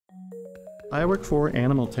I work for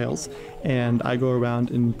Animal Tales, and I go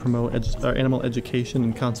around and promote animal education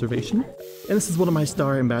and conservation. And this is one of my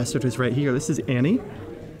star ambassadors right here. This is Annie.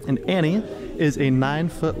 And Annie is a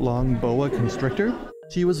 9-foot-long boa constrictor.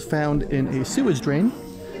 She was found in a sewage drain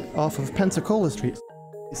off of Pensacola Street.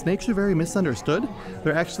 Snakes are very misunderstood.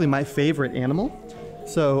 They're actually my favorite animal.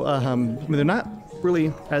 So, I mean, they're not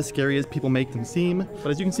really as scary as people make them seem. But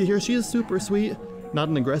as you can see here, she is super sweet, not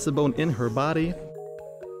an aggressive bone in her body.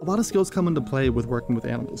 A lot of skills come into play with working with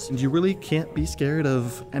animals, and you really can't be scared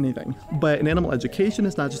of anything. But in animal education,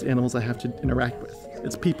 it's not just animals I have to interact with,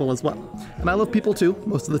 it's people as well. And I love people too,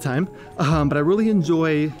 most of the time, but I really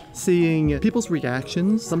enjoy seeing people's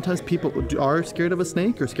reactions. Sometimes people are scared of a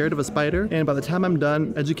snake or scared of a spider, and by the time I'm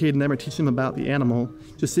done educating them or teaching them about the animal,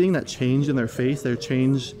 just seeing that change in their face, their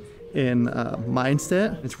change in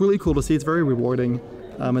mindset, it's really cool to see. It's very rewarding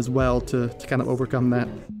as well to kind of overcome that.